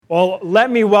Well, let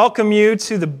me welcome you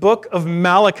to the book of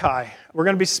Malachi. We're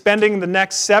going to be spending the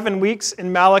next 7 weeks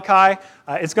in Malachi.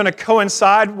 It's going to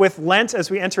coincide with Lent as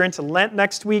we enter into Lent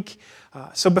next week.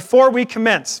 So before we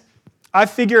commence, I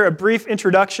figure a brief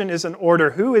introduction is in order.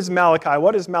 Who is Malachi?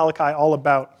 What is Malachi all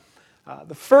about?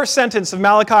 The first sentence of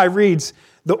Malachi reads,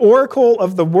 "The oracle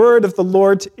of the word of the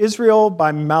Lord to Israel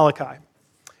by Malachi."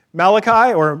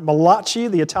 Malachi, or Malachi,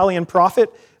 the Italian prophet,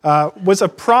 was a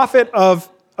prophet of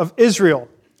Israel.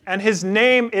 And his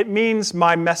name, it means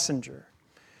my messenger.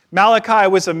 Malachi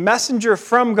was a messenger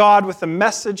from God with a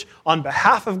message on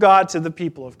behalf of God to the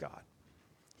people of God.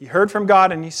 He heard from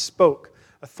God and he spoke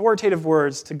authoritative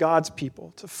words to God's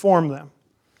people to form them.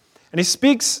 And he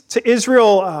speaks to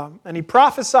Israel and he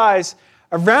prophesies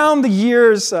around the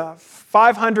years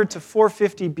 500 to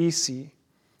 450 BC.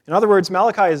 In other words,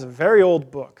 Malachi is a very old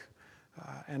book.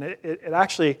 And it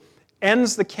actually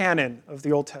ends the canon of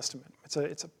the Old Testament.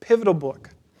 It's a pivotal book.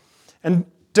 And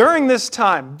during the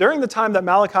time that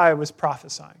Malachi was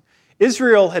prophesying,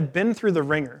 Israel had been through the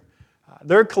ringer.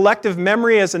 Their collective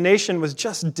memory as a nation was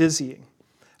just dizzying.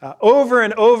 Over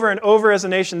and over and over as a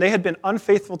nation, they had been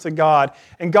unfaithful to God,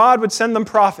 and God would send them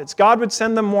prophets. God would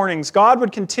send them warnings. God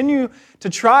would continue to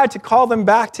try to call them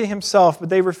back to himself, but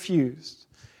they refused.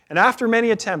 And after many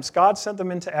attempts, God sent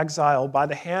them into exile by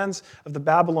the hands of the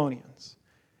Babylonians.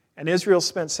 And Israel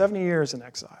spent 70 years in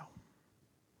exile.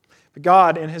 But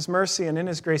God, in his mercy and in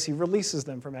his grace, he releases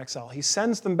them from exile. He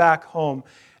sends them back home.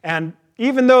 And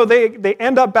even though they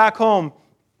end up back home,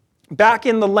 back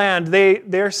in the land,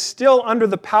 they're still under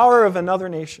the power of another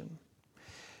nation.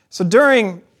 So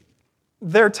during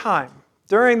this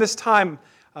time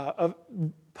of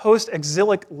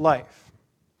post-exilic life,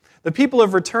 the people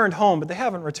have returned home, but they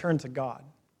haven't returned to God.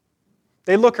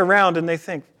 They look around and they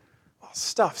think, well,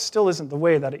 stuff still isn't the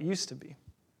way that it used to be.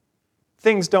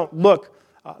 Things don't look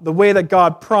the way that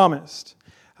God promised.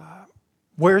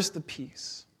 Where's the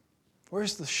peace?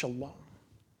 Where's the shalom?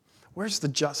 Where's the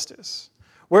justice?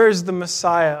 Where's the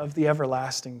Messiah of the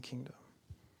everlasting kingdom?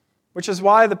 Which is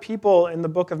why the people in the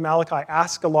book of Malachi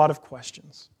ask a lot of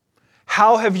questions.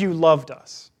 How have you loved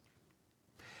us?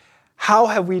 How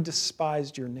have we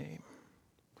despised your name?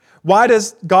 Why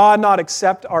does God not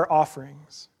accept our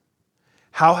offerings?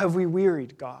 How have we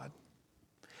wearied God?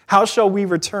 How shall we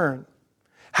return?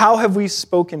 How have we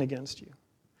spoken against you?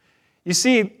 You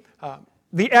see,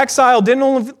 the exile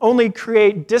didn't only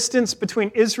create distance between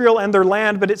Israel and their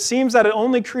land, but it seems that it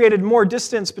only created more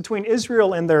distance between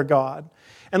Israel and their God.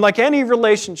 And like any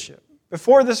relationship,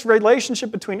 before this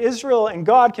relationship between Israel and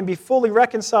God can be fully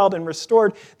reconciled and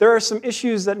restored, there are some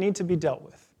issues that need to be dealt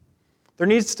with. There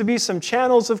needs to be some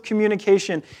channels of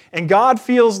communication, and God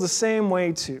feels the same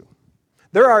way too.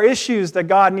 There are issues that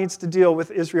God needs to deal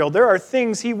with Israel. There are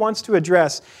things he wants to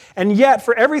address. And yet,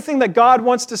 for everything that God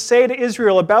wants to say to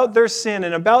Israel about their sin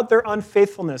and about their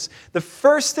unfaithfulness, the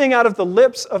first thing out of the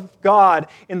lips of God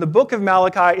in the book of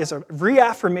Malachi is a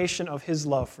reaffirmation of his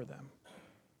love for them.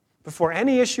 Before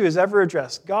any issue is ever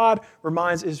addressed, God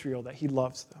reminds Israel that he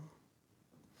loves them.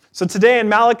 So today in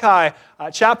Malachi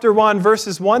chapter 1,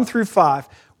 verses 1 through 5,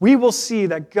 we will see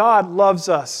that God loves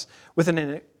us with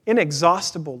an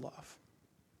inexhaustible love.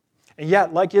 And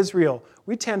yet, like Israel,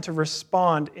 we tend to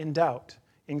respond in doubt,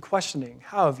 in questioning,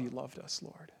 how have you loved us,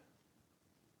 Lord?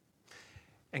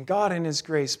 And God in his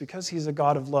grace, because he's a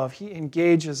God of love, he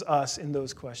engages us in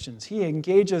those questions. He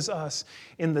engages us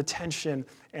in the tension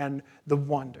and the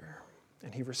wonder,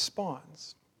 and he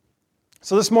responds.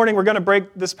 So this morning, we're going to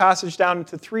break this passage down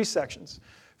into 3 sections.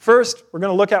 First, we're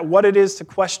going to look at what it is to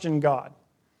question God.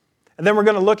 And then we're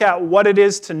going to look at what it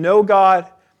is to know God.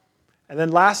 And then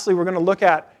lastly, we're going to look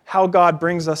at how God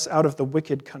brings us out of the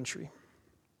wicked country.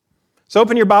 So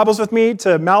open your Bibles with me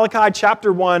to Malachi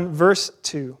chapter 1, verse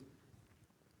 2.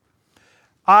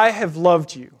 I have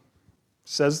loved you,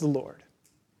 says the Lord.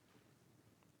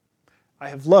 I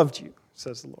have loved you,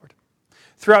 says the Lord.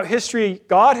 Throughout history,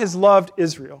 God has loved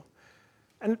Israel.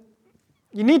 And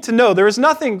you need to know, there is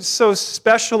nothing so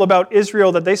special about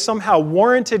Israel that they somehow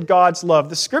warranted God's love.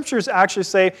 The scriptures actually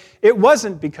say it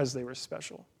wasn't because they were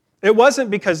special. It wasn't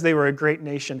because they were a great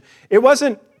nation. It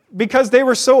wasn't because they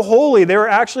were so holy. They were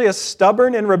actually a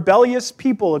stubborn and rebellious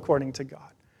people, according to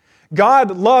God. God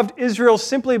loved Israel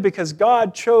simply because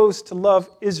God chose to love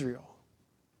Israel.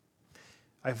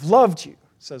 I've loved you,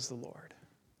 says the Lord.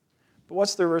 But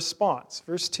what's the response?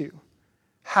 Verse 2.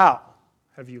 How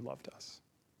have you loved us?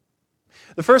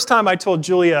 The first time I told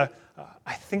Julia,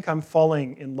 I think I'm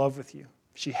falling in love with you,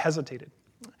 she hesitated.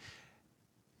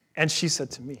 And she said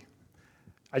to me,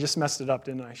 I just messed it up,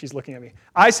 didn't I? She's looking at me.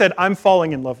 I said, I'm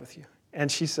falling in love with you. And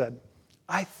she said,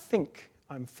 I think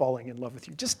I'm falling in love with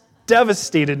you. Just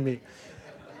devastated me.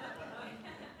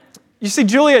 You see,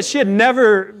 Julia, she had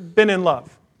never been in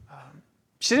love.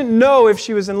 She didn't know if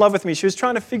she was in love with me. She was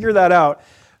trying to figure that out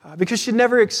because she'd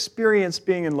never experienced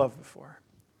being in love before.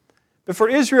 But for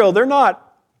Israel, they're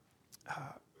not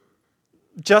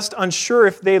just unsure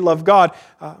if they love God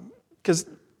because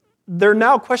they're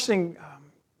now questioning,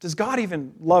 does God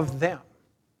even love them?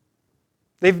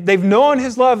 They've known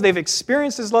his love, they've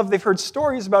experienced his love, they've heard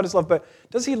stories about his love, but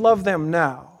does he love them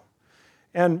now?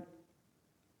 And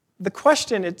the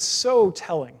question, it's so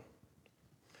telling.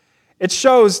 It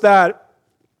shows that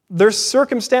their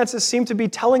circumstances seem to be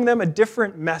telling them a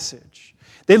different message.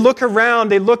 They look around,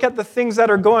 they look at the things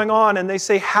that are going on, and they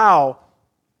say, how?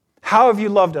 How have you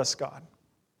loved us, God?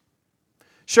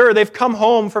 Sure, they've come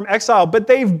home from exile, but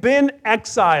they've been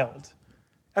exiled.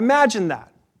 Imagine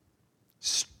that.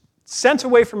 Sent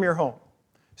away from your home.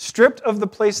 Stripped of the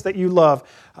place that you love.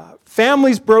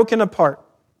 Families broken apart.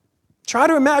 Try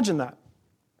to imagine that.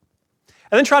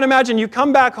 And then try to imagine you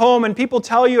come back home and people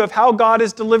tell you of how God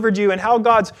has delivered you and how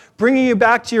God's bringing you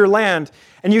back to your land.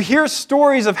 And you hear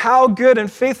stories of how good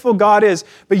and faithful God is,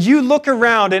 but you look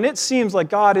around and it seems like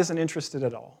God isn't interested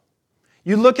at all.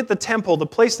 You look at the temple, the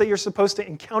place that you're supposed to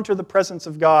encounter the presence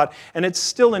of God, and it's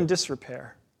still in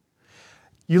disrepair.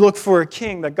 You look for a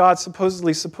king that God's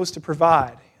supposedly supposed to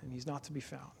provide, and he's not to be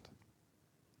found.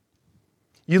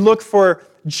 You look for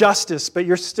justice, but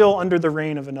you're still under the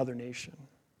reign of another nation.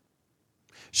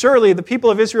 Surely the people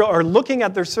of Israel are looking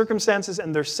at their circumstances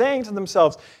and they're saying to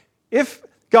themselves, if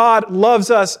God loves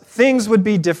us, things would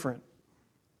be different.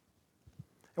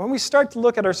 And when we start to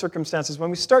look at our circumstances, when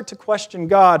we start to question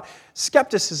God,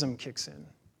 skepticism kicks in.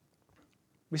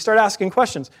 We start asking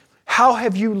questions. How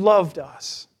have you loved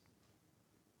us?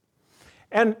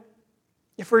 And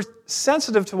if we're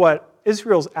sensitive to what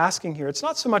Israel's asking here, it's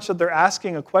not so much that they're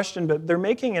asking a question, but they're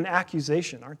making an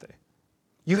accusation, aren't they?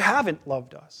 You haven't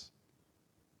loved us.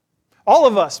 All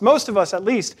of us, most of us at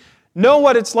least, know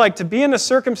what it's like to be in a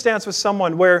circumstance with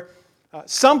someone where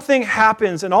something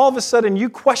happens and all of a sudden you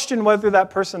question whether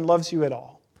that person loves you at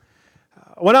all.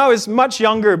 When I was much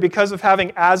younger, because of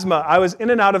having asthma, I was in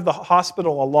and out of the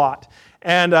hospital a lot.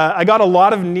 And I got a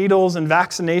lot of needles and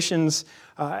vaccinations,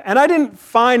 and I didn't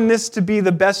find this to be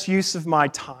the best use of my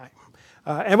time.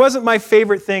 It wasn't my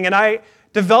favorite thing, and I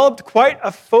developed quite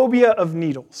a phobia of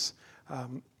needles.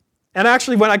 And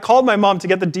actually, when I called my mom to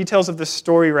get the details of this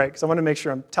story right, because I want to make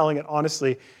sure I'm telling it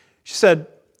honestly, she said,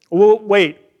 well,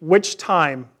 wait, which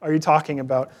time are you talking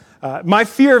about? My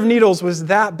fear of needles was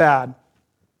that bad.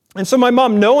 And so my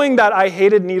mom, knowing that I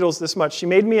hated needles this much, she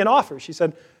made me an offer. She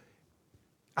said,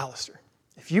 Alistair,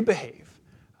 if you behave,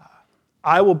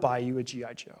 I will buy you a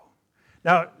G.I. Joe.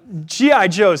 Now, G.I.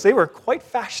 Joes, they were quite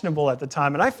fashionable at the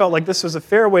time, and I felt like this was a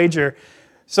fair wager.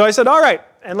 So I said, all right.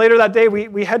 And later that day,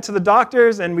 we head to the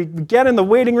doctor's, and we get in the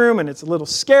waiting room, and it's a little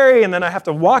scary, and then I have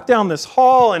to walk down this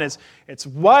hall, and it's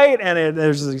white, and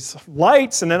there's these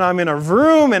lights, and then I'm in a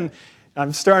room, and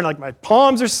I'm starting, like, my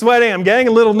palms are sweating, I'm getting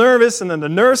a little nervous, and then the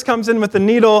nurse comes in with the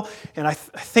needle, and I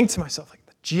think to myself, like,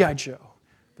 G.I. Joe.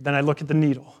 But then I look at the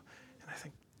needle, and I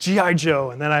think, G.I.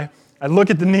 Joe, and then I look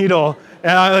at the needle,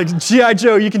 and I'm like, G.I.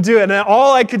 Joe, you can do it. And then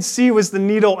all I could see was the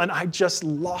needle, and I just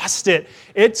lost it.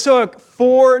 It took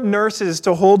 4 nurses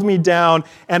to hold me down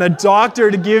and a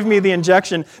doctor to give me the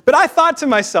injection. But I thought to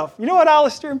myself, you know what,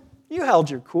 Alistair? You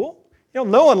held your cool. No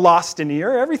one lost an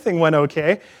ear. Everything went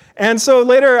okay. And so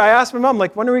later I asked my mom,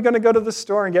 like, when are we going to go to the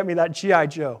store and get me that G.I.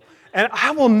 Joe? And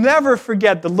I will never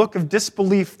forget the look of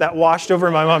disbelief that washed over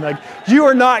my mom. Like, you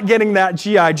are not getting that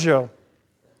G.I. Joe.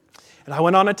 And I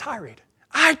went on a tirade.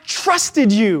 I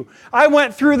trusted you. I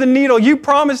went through the needle. You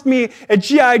promised me a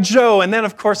G.I. Joe. And then,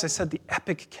 of course, I said the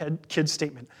epic kid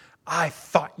statement. I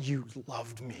thought you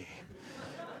loved me.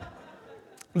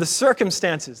 The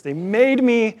circumstances, they made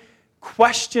me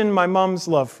question my mom's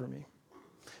love for me.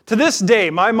 To this day,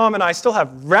 my mom and I still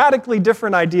have radically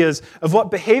different ideas of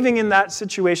what behaving in that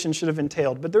situation should have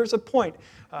entailed. But there's a point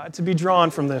to be drawn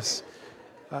from this.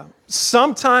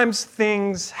 Sometimes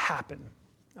things happen.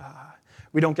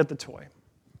 We don't get the toy.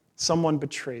 Someone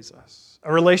betrays us.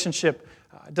 A relationship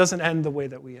doesn't end the way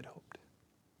that we had hoped.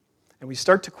 And we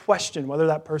start to question whether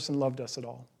that person loved us at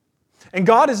all. And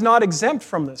God is not exempt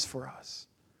from this for us.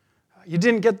 You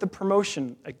didn't get the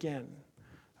promotion again.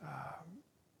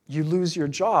 You lose your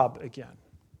job again.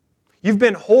 You've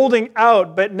been holding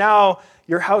out, but now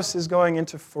your house is going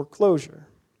into foreclosure.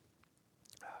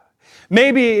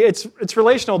 Maybe it's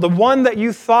relational. The one that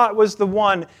you thought was the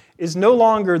one is no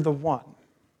longer the one.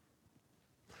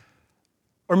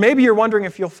 Or maybe you're wondering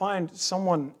if you'll find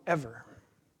someone ever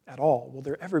at all. Will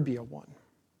there ever be a one?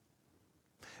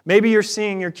 Maybe you're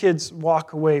seeing your kids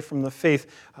walk away from the faith.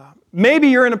 Maybe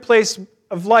you're in a place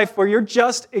of life where you're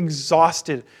just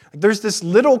exhausted. There's this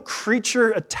little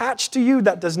creature attached to you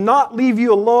that does not leave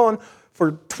you alone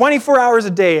for 24 hours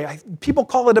a day. People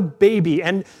call it a baby,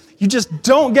 and you just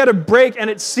don't get a break, and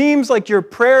it seems like your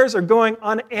prayers are going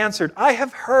unanswered. I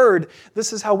have heard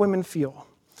this is how women feel.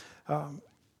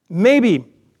 Maybe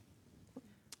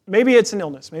it's an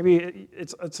illness. Maybe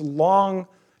it's a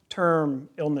long-term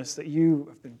illness that you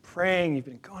have been praying, you've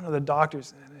been going to the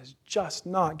doctors, and it's just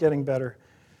not getting better.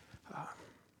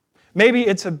 Maybe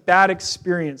it's a bad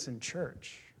experience in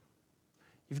church.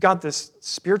 You've got this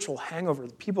spiritual hangover.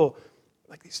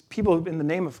 These people in the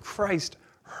name of Christ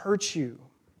hurt you.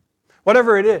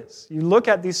 Whatever it is, you look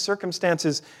at these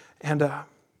circumstances and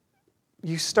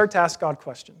you start to ask God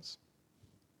questions.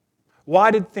 Why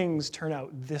did things turn out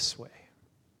this way?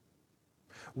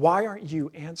 Why aren't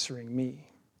you answering me?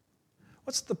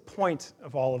 What's the point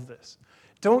of all of this?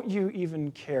 Don't you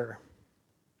even care?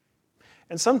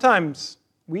 And sometimes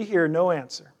we hear no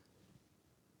answer.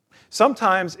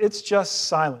 Sometimes it's just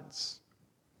silence,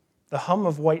 the hum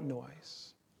of white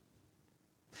noise.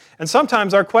 And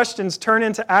sometimes our questions turn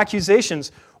into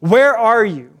accusations. Where are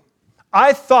you?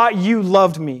 I thought you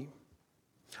loved me.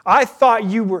 I thought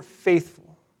you were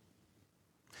faithful.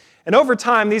 And over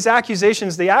time, these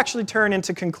accusations, they actually turn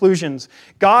into conclusions.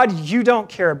 God, you don't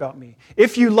care about me.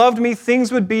 If you loved me,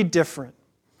 things would be different.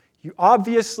 You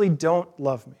obviously don't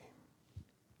love me.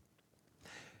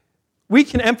 We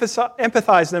can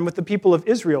empathize then with the people of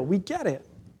Israel. We get it.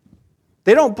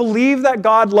 They don't believe that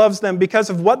God loves them because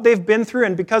of what they've been through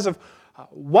and because of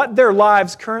what their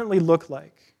lives currently look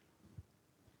like.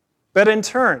 But in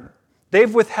turn,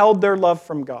 they've withheld their love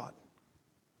from God.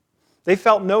 They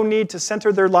felt no need to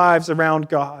center their lives around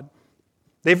God.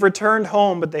 They've returned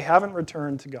home, but they haven't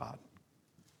returned to God.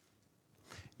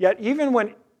 Yet even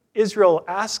when Israel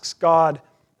asks God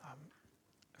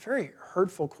a very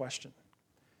hurtful question,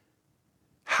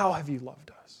 how have you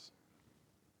loved us?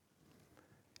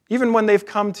 Even when they've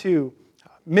come to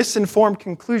misinformed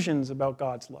conclusions about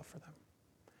God's love for them,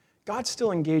 God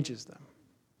still engages them.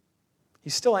 He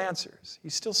still answers. He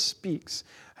still speaks.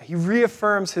 He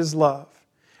reaffirms his love.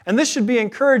 And this should be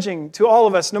encouraging to all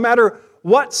of us, no matter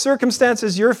what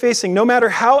circumstances you're facing, no matter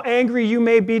how angry you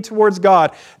may be towards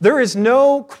God, there is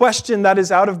no question that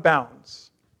is out of bounds.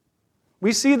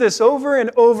 We see this over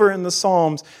and over in the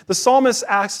Psalms. The psalmist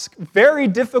asks very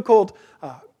difficult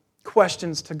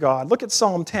questions to God. Look at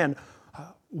Psalm 10.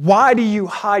 Why do you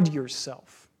hide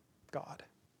yourself, God?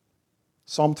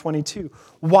 Psalm 22.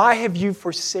 Why have you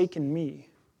forsaken me?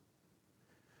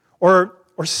 Or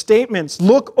statements,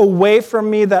 look away from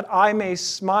me that I may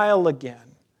smile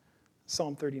again.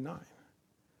 Psalm 39.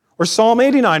 Or Psalm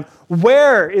 89.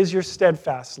 Where is your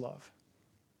steadfast love?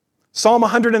 Psalm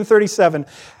 137.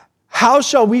 How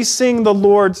shall we sing the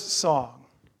Lord's song?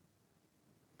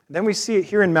 And then we see it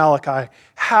here in Malachi.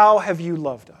 How have you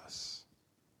loved us?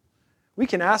 We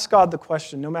can ask God the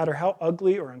question, no matter how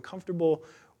ugly or uncomfortable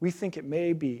we think it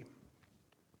may be.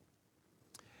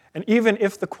 And even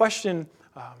if the question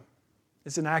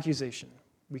is an accusation,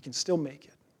 we can still make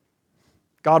it.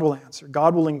 God will answer.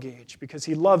 God will engage because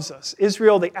he loves us.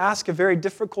 Israel, they ask a very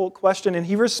difficult question and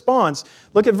he responds.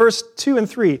 Look at verse 2 and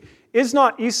 3. Is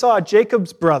not Esau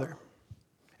Jacob's brother?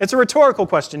 It's a rhetorical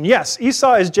question. Yes,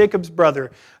 Esau is Jacob's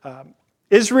brother.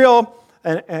 Israel,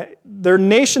 their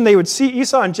nation, they would see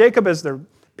Esau and Jacob as their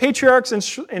patriarchs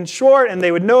in short, and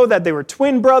they would know that they were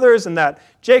twin brothers and that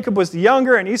Jacob was the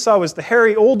younger and Esau was the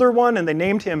hairy older one, and they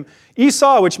named him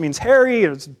Esau, which means hairy.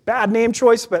 It's a bad name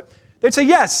choice, but they'd say,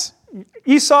 yes,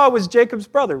 Esau was Jacob's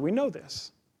brother. We know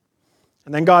this.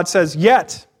 And then God says,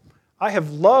 yet I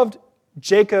have loved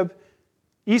Jacob,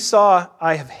 Esau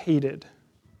I have hated.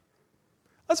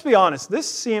 Let's be honest,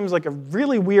 this seems like a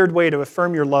really weird way to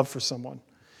affirm your love for someone.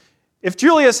 If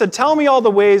Julia said, tell me all the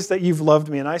ways that you've loved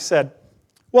me, and I said,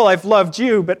 well, I've loved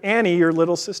you, but Annie, your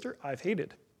little sister, I've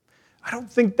hated. I don't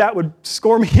think that would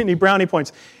score me any brownie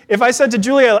points. If I said to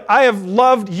Julia, I have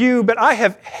loved you, but I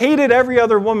have hated every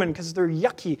other woman because they're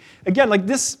yucky. Again,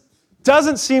 this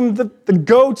doesn't seem the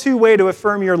go-to way to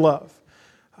affirm your love.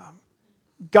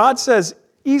 God says,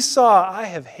 Esau, I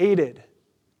have hated.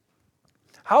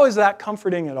 How is that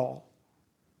comforting at all?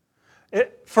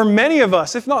 For many of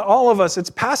us, if not all of us, it's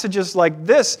passages like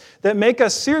this that make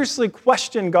us seriously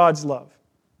question God's love.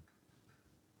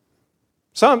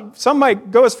 Some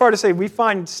might go as far to say we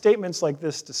find statements like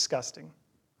this disgusting.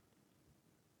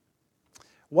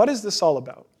 What is this all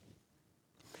about?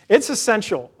 It's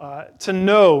essential to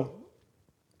know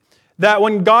that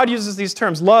when God uses these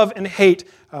terms, love and hate,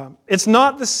 it's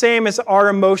not the same as our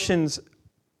emotions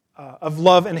of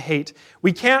love and hate.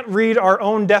 We can't read our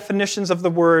own definitions of the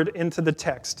word into the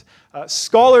text.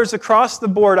 Scholars across the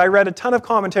board, I read a ton of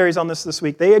commentaries on this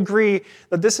week, they agree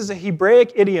that this is a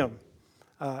Hebraic idiom,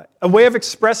 a way of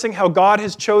expressing how God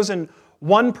has chosen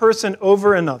one person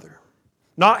over another.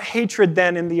 Not hatred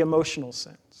then in the emotional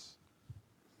sense.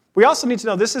 We also need to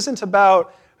know this isn't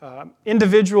about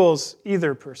individuals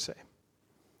either per se.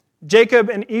 Jacob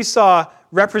and Esau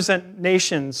represent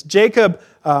nations. Jacob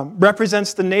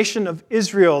represents the nation of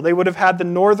Israel. They would have had the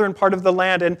northern part of the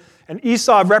land, and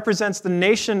Esau represents the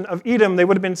nation of Edom. They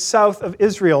would have been south of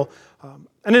Israel.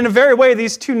 And in a very way,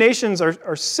 these two nations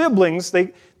are siblings.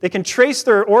 They can trace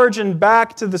their origin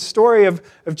back to the story of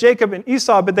Jacob and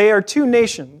Esau, but they are two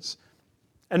nations.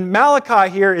 And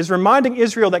Malachi here is reminding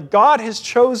Israel that God has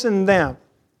chosen them,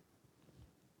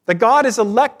 that God has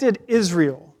elected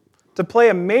Israel to play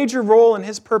a major role in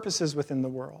his purposes within the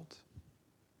world.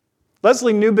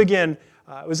 Lesslie Newbigin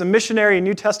was a missionary and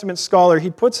New Testament scholar. He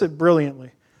puts it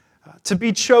brilliantly. To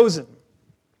be chosen,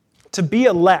 to be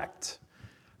elect,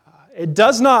 it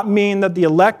does not mean that the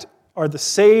elect are the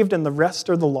saved and the rest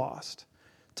are the lost.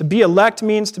 To be elect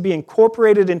means to be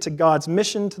incorporated into God's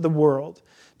mission to the world,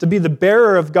 to be the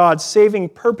bearer of God's saving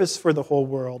purpose for the whole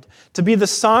world, to be the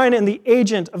sign and the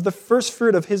agent of the first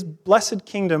fruit of his blessed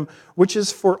kingdom, which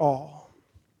is for all.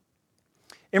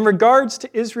 In regards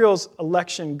to Israel's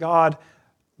election, God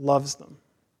loves them.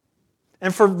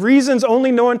 And for reasons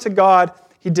only known to God,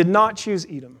 he did not choose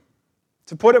Edom.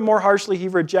 To put it more harshly, he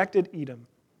rejected Edom.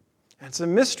 And it's a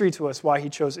mystery to us why he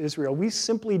chose Israel. We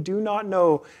simply do not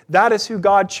know that is who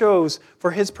God chose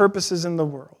for his purposes in the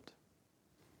world.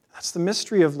 That's the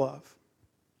mystery of love.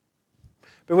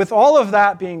 But with all of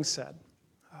that being said,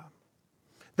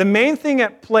 the main thing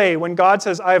at play when God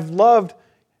says, I have loved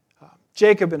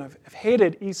Jacob and I've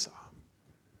hated Esau,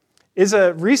 is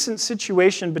a recent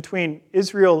situation between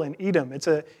Israel and Edom. It's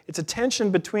a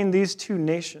tension between these two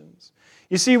nations.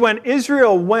 You see, when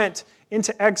Israel went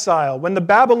into exile, when the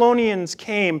Babylonians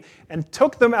came and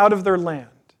took them out of their land,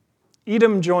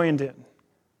 Edom joined in.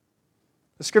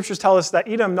 The scriptures tell us that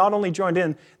Edom not only joined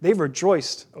in, they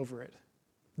rejoiced over it.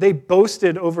 They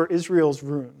boasted over Israel's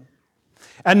ruin.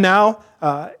 And now,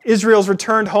 Israel's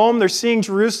returned home. They're seeing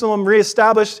Jerusalem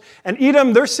reestablished. And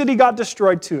Edom, their city got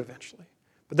destroyed too eventually.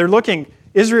 But they're looking,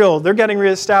 Israel, they're getting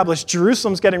reestablished.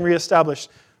 Jerusalem's getting reestablished.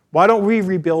 Why don't we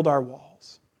rebuild our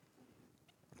walls?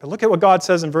 But look at what God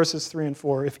says in verses 3 and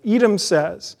 4. If Edom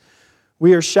says,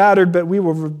 we are shattered, but we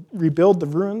will rebuild the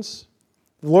ruins,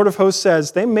 the Lord of hosts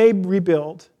says, they may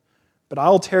rebuild, but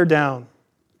I'll tear down.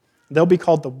 They'll be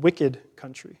called the wicked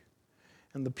country,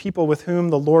 and the people with whom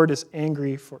the Lord is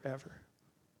angry forever.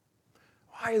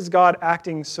 Why is God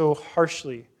acting so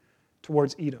harshly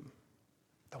towards Edom?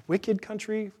 The wicked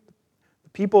country, the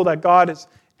people that God is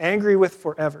angry with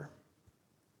forever.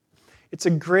 It's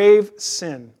a grave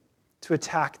sin to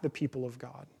attack the people of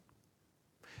God.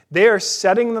 They are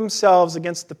setting themselves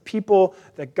against the people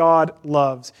that God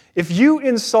loves. If you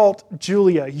insult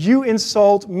Julia, you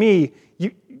insult me.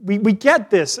 We get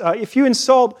this. If you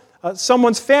insult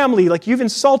someone's family, like you've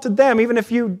insulted them, even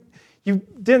if you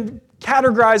didn't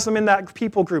categorize them in that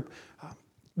people group.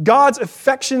 God's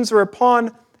affections are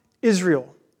upon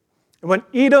Israel. And when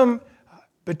Edom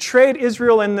betrayed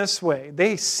Israel in this way,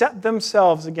 they set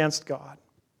themselves against God.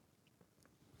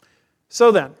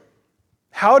 So then,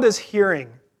 how does hearing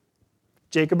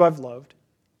Jacob I've loved,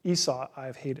 Esau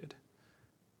I've hated,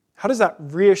 how does that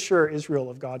reassure Israel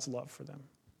of God's love for them?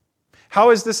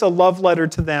 How is this a love letter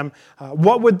to them?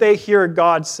 What would they hear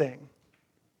God saying?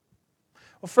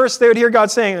 Well, first they would hear God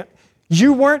saying,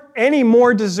 you weren't any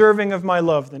more deserving of my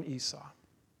love than Esau.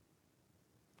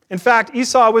 In fact,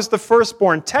 Esau was the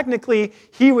firstborn. Technically,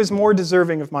 he was more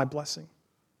deserving of my blessing.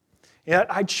 Yet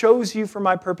I chose you for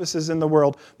my purposes in the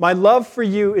world. My love for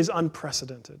you is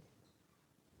unprecedented.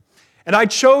 And I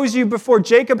chose you before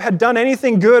Jacob had done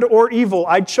anything good or evil.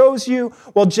 I chose you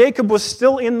while Jacob was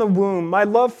still in the womb. My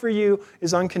love for you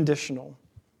is unconditional.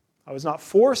 I was not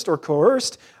forced or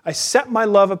coerced. I set my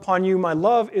love upon you. My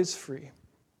love is free.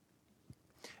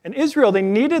 And Israel, they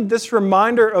needed this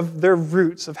reminder of their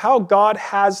roots, of how God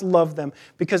has loved them,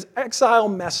 because exile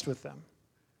messed with them.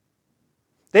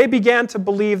 They began to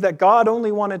believe that God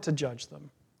only wanted to judge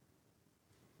them.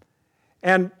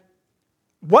 And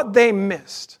what they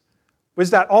missed was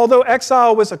that although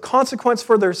exile was a consequence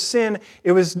for their sin,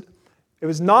 it was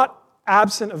not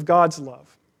absent of God's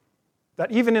love.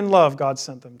 That even in love, God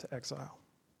sent them to exile.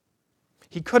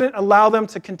 He couldn't allow them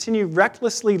to continue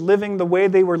recklessly living the way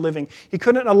they were living. He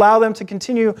couldn't allow them to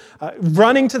continue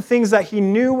running to things that he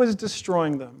knew was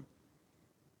destroying them.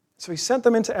 So he sent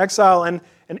them into exile, and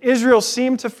Israel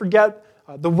seemed to forget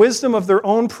the wisdom of their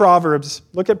own proverbs.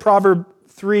 Look at Proverb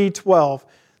 3:12.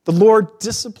 The Lord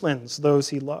disciplines those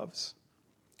he loves.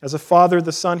 As a father,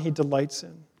 the son he delights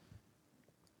in.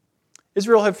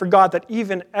 Israel had forgot that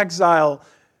even exile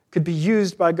could be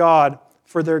used by God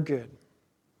for their good.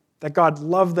 That God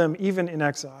loved them even in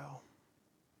exile.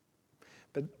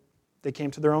 But they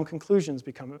came to their own conclusions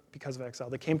because of exile.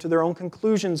 They came to their own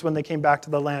conclusions when they came back to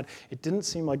the land. It didn't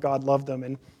seem like God loved them.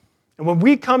 And when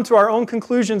we come to our own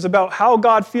conclusions about how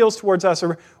God feels towards us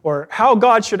or how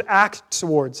God should act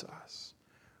towards us,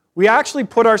 we actually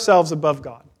put ourselves above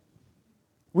God.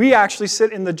 We actually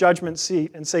sit in the judgment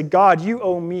seat and say, God, you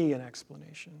owe me an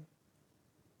explanation.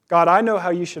 God, I know how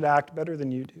you should act better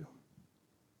than you do.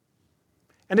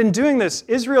 And in doing this,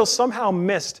 Israel somehow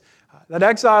missed that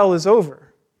exile is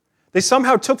over. They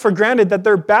somehow took for granted that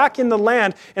they're back in the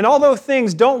land, and although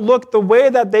things don't look the way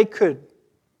that they could,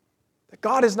 that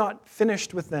God is not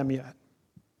finished with them yet.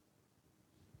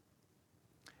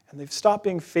 And they've stopped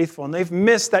being faithful, and they've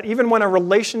missed that even when a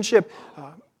relationship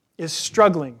is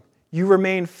struggling, you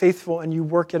remain faithful and you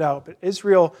work it out. But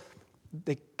Israel,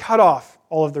 they cut off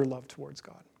all of their love towards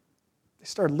God. They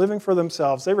started living for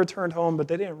themselves. They returned home, but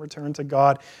they didn't return to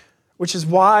God, which is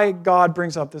why God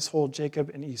brings up this whole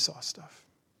Jacob and Esau stuff.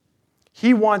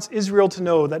 He wants Israel to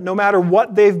know that no matter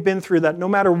what they've been through, that no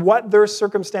matter what their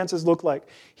circumstances look like,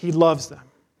 he loves them.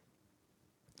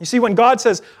 You see, when God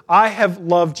says, I have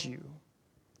loved you,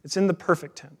 it's in the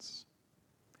perfect tense.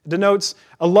 It denotes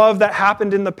a love that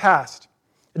happened in the past.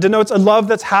 It denotes a love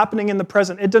that's happening in the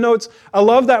present. It denotes a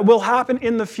love that will happen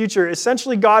in the future.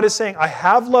 Essentially, God is saying, I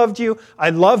have loved you, I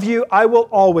love you, I will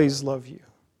always love you.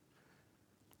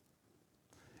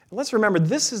 And let's remember,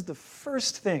 this is the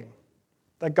first thing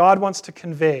that God wants to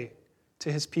convey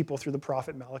to his people through the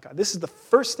prophet Malachi. This is the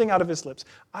first thing out of his lips.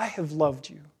 I have loved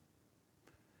you.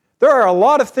 There are a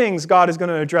lot of things God is going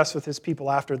to address with his people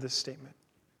after this statement.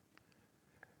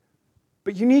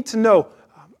 But you need to know,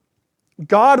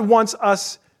 God wants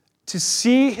us to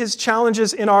see his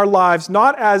challenges in our lives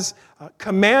not as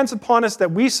commands upon us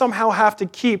that we somehow have to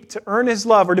keep to earn his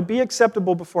love or to be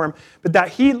acceptable before him, but that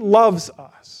he loves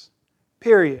us,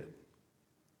 period.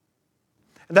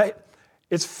 And that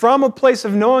it's from a place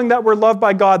of knowing that we're loved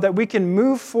by God that we can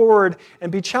move forward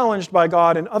and be challenged by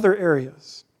God in other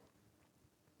areas.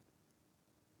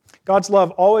 God's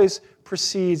love always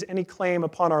precedes any claim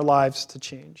upon our lives to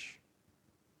change.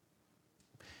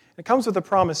 It comes with a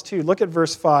promise too. Look at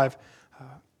verse 5.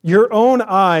 Your own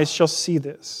eyes shall see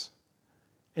this,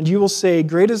 and you will say,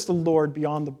 great is the Lord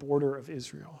beyond the border of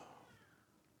Israel.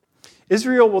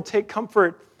 Israel will take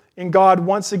comfort in God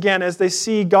once again as they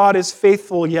see God is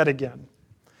faithful yet again.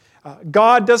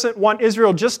 God doesn't want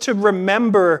Israel just to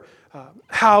remember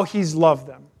how he's loved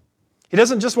them. He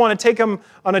doesn't just want to take them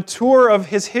on a tour of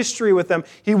his history with them.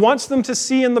 He wants them to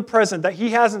see in the present that he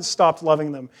hasn't stopped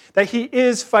loving them, that he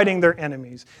is fighting their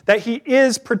enemies, that he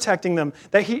is protecting them,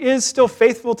 that he is still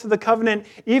faithful to the covenant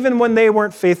even when they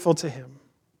weren't faithful to him.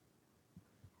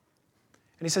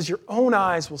 And he says, your own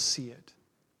eyes will see it.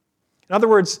 In other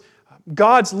words,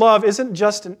 God's love isn't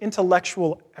just an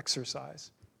intellectual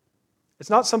exercise. It's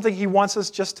not something he wants us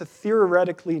just to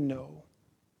theoretically know.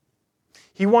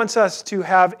 He wants us to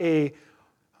have a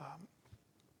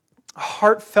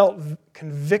heartfelt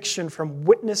conviction from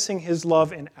witnessing his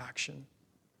love in action.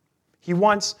 He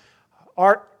wants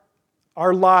our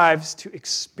lives to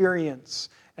experience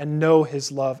and know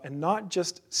his love and not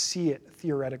just see it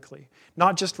theoretically,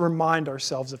 not just remind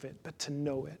ourselves of it, but to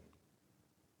know it.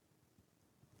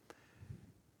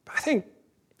 But I think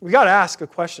we got to ask a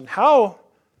question. How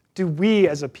do we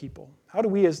as a people, how do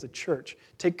we as the church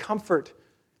take comfort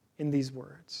in these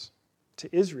words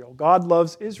to Israel? God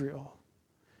loves Israel.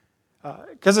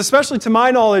 Because especially to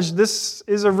my knowledge, this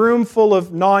is a room full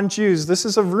of non-Jews. This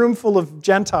is a room full of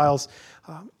Gentiles,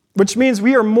 which means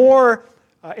we are more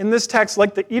in this text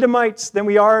like the Edomites than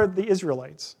we are the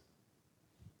Israelites.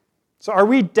 So are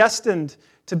we destined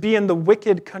to be in the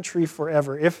wicked country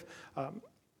forever? If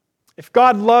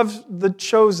God loves the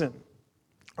chosen,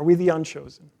 are we the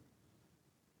unchosen?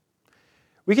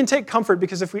 We can take comfort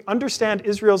because if we understand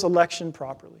Israel's election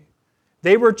properly,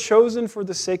 they were chosen for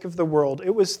the sake of the world.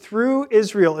 It was through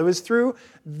Israel, it was through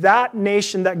that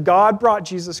nation that God brought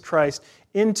Jesus Christ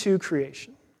into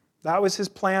creation. That was his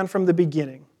plan from the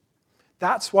beginning.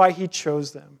 That's why he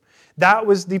chose them. That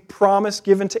was the promise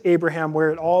given to Abraham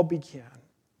where it all began.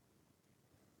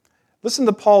 Listen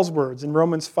to Paul's words in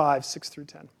Romans 5, 6 through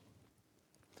 10.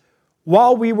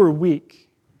 While we were weak,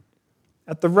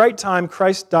 at the right time,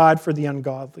 Christ died for the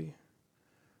ungodly.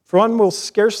 For one will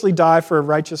scarcely die for a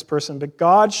righteous person, but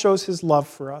God shows his love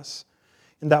for us,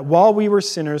 in that while we were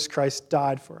sinners, Christ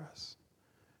died for us.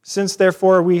 Since,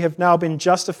 therefore, we have now been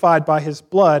justified by his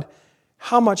blood,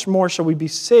 how much more shall we be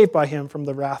saved by him from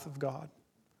the wrath of God?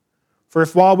 For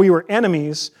if while we were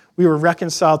enemies, we were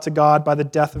reconciled to God by the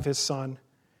death of his Son,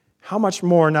 how much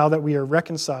more, now that we are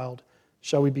reconciled,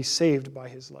 shall we be saved by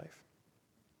his life?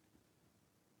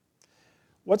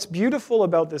 What's beautiful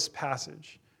about this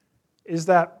passage is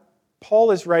that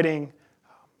Paul is writing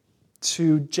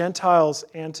to Gentiles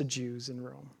and to Jews in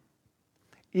Rome,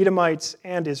 Edomites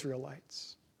and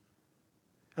Israelites.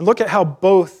 And look at how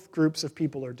both groups of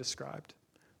people are described: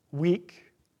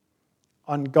 weak,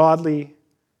 ungodly,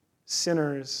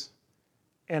 sinners,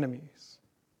 enemies.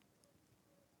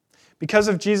 Because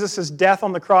of Jesus' death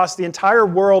on the cross, the entire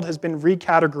world has been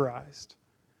recategorized.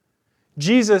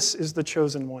 Jesus is the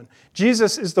chosen one.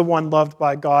 Jesus is the one loved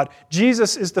by God.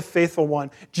 Jesus is the faithful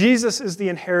one. Jesus is the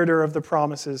inheritor of the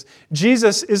promises.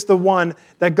 Jesus is the one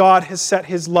that God has set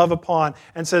his love upon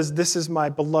and says, "This is my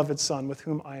beloved Son with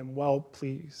whom I am well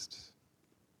pleased."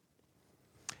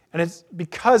 And it's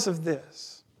because of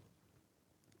this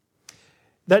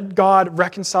that God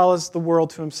reconciles the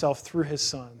world to himself through his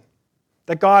Son.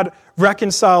 That God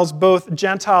reconciles both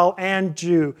Gentile and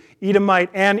Jew, Edomite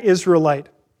and Israelite.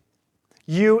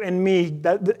 You and me,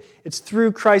 that it's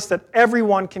through Christ that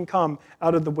everyone can come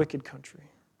out of the wicked country.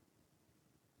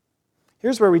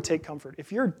 Here's where we take comfort.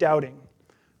 If you're doubting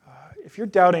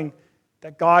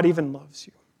that God even loves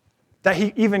you, that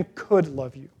he even could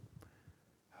love you,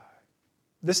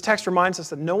 this text reminds us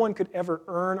that no one could ever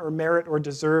earn or merit or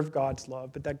deserve God's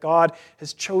love, but that God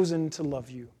has chosen to love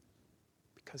you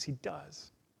because he does.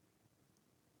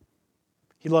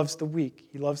 He loves the weak.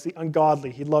 He loves the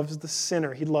ungodly. He loves the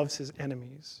sinner. He loves his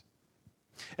enemies.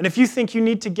 And if you think you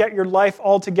need to get your life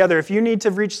all together, if you need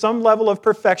to reach some level of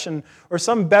perfection or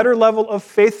some better level of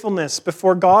faithfulness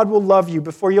before God will love you,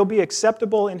 before you'll be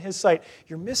acceptable in his sight,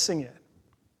 you're missing it.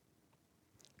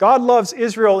 God loves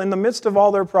Israel in the midst of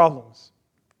all their problems.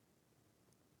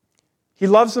 He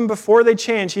loves them before they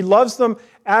change. He loves them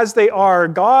as they are.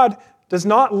 God does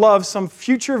not love some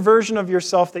future version of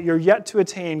yourself that you're yet to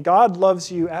attain. God loves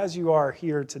you as you are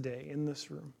here today in this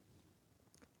room.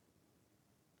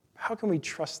 How can we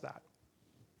trust that?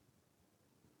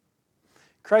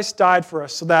 Christ died for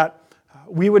us so that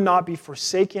we would not be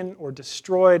forsaken or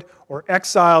destroyed or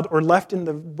exiled or left in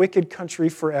the wicked country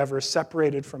forever,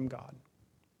 separated from God.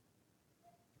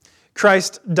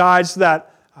 Christ died so that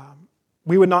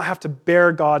we would not have to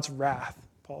bear God's wrath,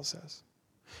 Paul says.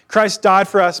 Christ died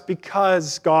for us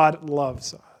because God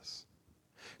loves us.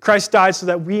 Christ died so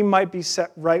that we might be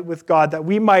set right with God, that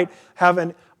we might have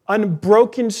an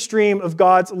unbroken stream of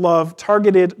God's love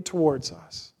targeted towards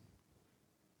us.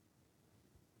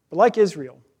 But like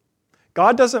Israel,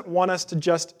 God doesn't want us to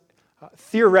just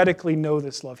theoretically know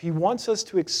this love. He wants us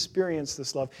to experience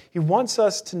this love. He wants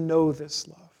us to know this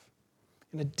love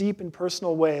in a deep and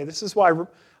personal way. This is why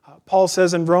Paul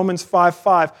says in Romans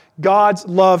 5:5, God's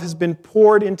love has been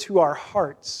poured into our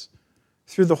hearts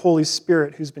through the Holy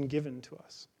Spirit who's been given to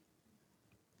us.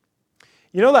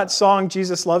 You know that song,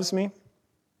 Jesus Loves Me?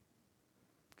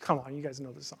 Come on, you guys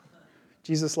know this song.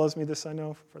 Jesus loves me, this I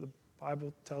know, for the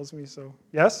Bible tells me so.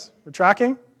 Yes? We're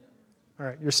tracking? All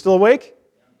right, you're still awake?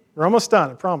 We're almost done,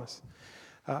 I promise.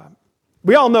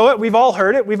 We all know it. We've all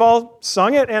heard it. We've all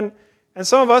sung it. And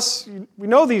some of us, we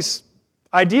know these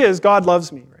ideas. God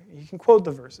loves me. Right? You can quote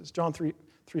the verses. John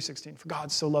 3:16. For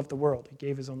God so loved the world, he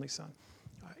gave his only son.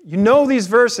 You know these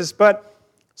verses, but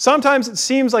sometimes it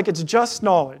seems like it's just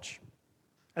knowledge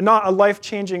and not a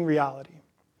life-changing reality.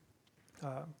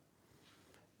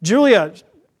 Julia,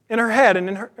 in her head and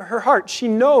in her heart, she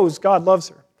knows God loves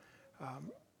her.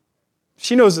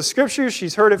 She knows the scriptures.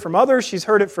 She's heard it from others. She's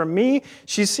heard it from me.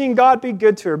 She's seen God be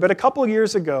good to her. But a couple of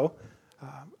years ago,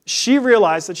 she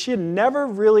realized that she had never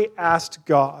really asked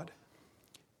God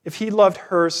if he loved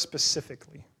her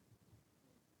specifically.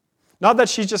 Not that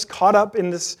she's just caught up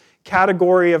in this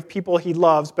category of people he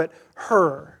loves, but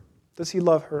her. Does he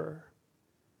love her?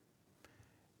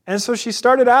 And so she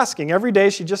started asking. Every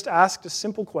day she just asked a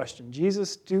simple question.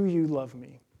 Jesus, do you love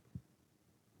me?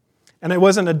 And it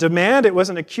wasn't a demand. It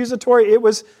wasn't accusatory.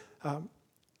 It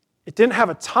didn't have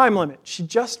a time limit. She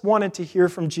just wanted to hear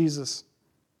from Jesus.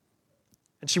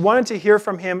 And she wanted to hear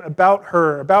from him about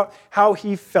her, about how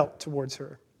he felt towards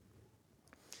her.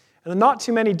 And then not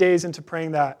too many days into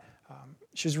praying that,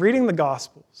 she was reading the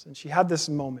Gospels, and she had this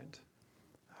moment.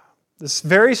 This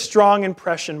very strong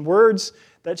impression, words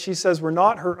that she says were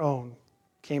not her own,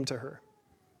 came to her.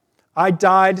 I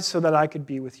died so that I could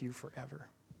be with you forever.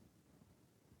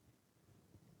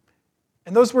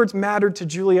 And those words mattered to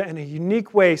Julia in a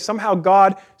unique way. Somehow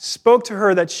God spoke to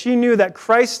her that she knew that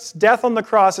Christ's death on the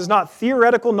cross is not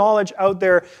theoretical knowledge out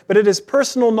there, but it is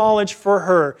personal knowledge for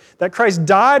her. That Christ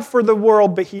died for the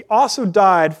world, but he also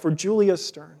died for Julia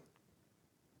Stern.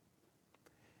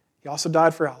 He also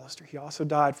died for Alistair. He also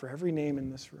died for every name in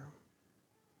this room.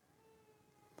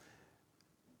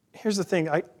 Here's the thing.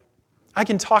 I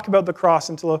can talk about the cross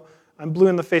until I'm blue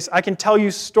in the face. I can tell you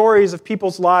stories of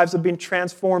people's lives have been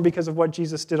transformed because of what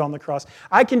Jesus did on the cross.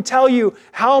 I can tell you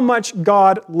how much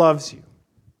God loves you.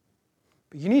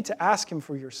 But you need to ask him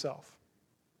for yourself.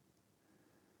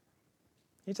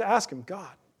 You need to ask him,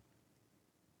 God,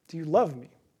 do you love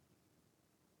me?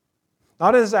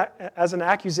 Not as an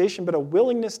accusation, but a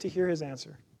willingness to hear his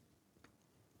answer.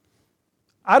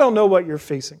 I don't know what you're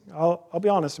facing. I'll be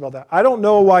honest about that. I don't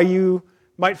know why you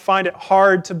might find it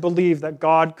hard to believe that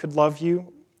God could love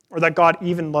you or that God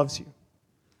even loves you.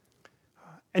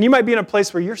 And you might be in a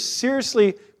place where you're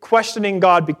seriously questioning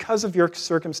God because of your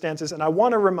circumstances, and I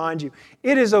want to remind you,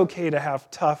 it is okay to have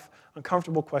tough,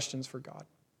 uncomfortable questions for God.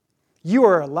 You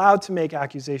are allowed to make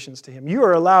accusations to him. You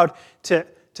are allowed to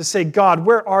say, God,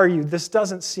 where are you? This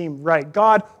doesn't seem right.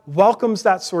 God welcomes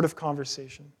that sort of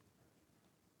conversation.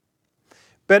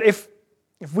 But if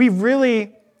we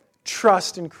really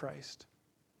trust in Christ,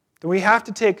 then we have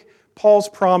to take Paul's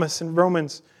promise in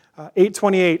Romans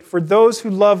 8:28. For those who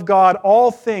love God,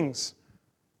 all things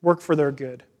work for their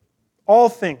good. All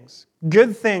things.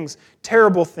 Good things,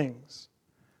 terrible things.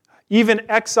 Even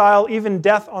exile, even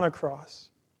death on a cross.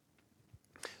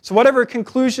 So whatever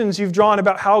conclusions you've drawn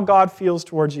about how God feels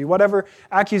towards you, whatever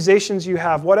accusations you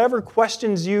have, whatever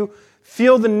questions you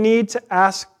feel the need to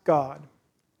ask God,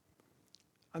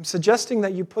 I'm suggesting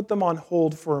that you put them on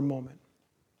hold for a moment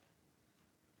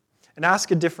and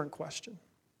ask a different question.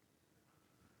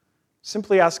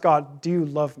 Simply ask God, do you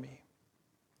love me?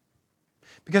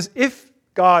 Because if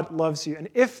God loves you, and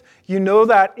if you know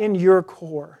that in your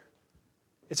core,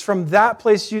 it's from that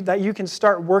place that you can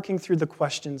start working through the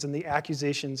questions and the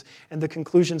accusations and the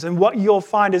conclusions. And what you'll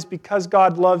find is because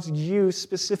God loves you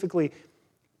specifically,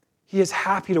 he is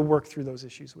happy to work through those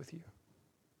issues with you.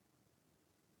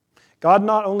 God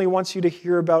not only wants you to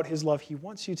hear about his love, he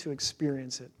wants you to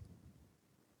experience it.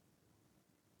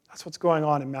 That's what's going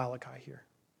on in Malachi here.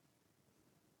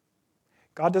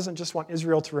 God doesn't just want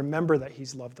Israel to remember that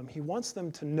he's loved them. He wants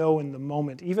them to know in the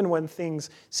moment, even when things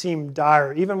seem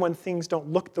dire, even when things don't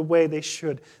look the way they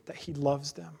should, that he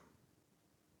loves them.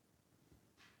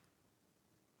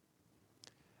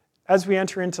 As we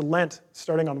enter into Lent,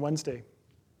 starting on Wednesday,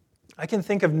 I can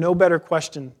think of no better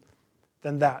question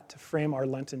than that to frame our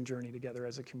Lenten journey together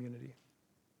as a community.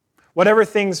 Whatever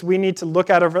things we need to look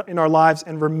at in our lives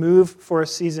and remove for a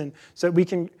season so that we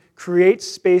can create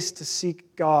space to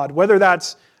seek God, whether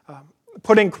that's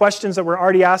putting questions that we're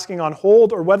already asking on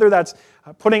hold or whether that's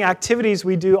putting activities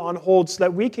we do on hold so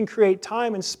that we can create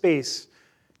time and space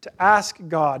to ask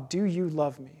God, do you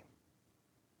love me?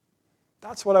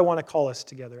 That's what I want to call us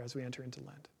together as we enter into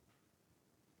Lent.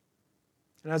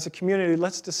 And as a community,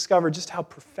 let's discover just how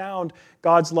profound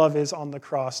God's love is on the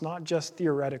cross, not just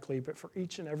theoretically, but for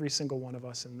each and every single one of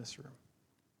us in this room.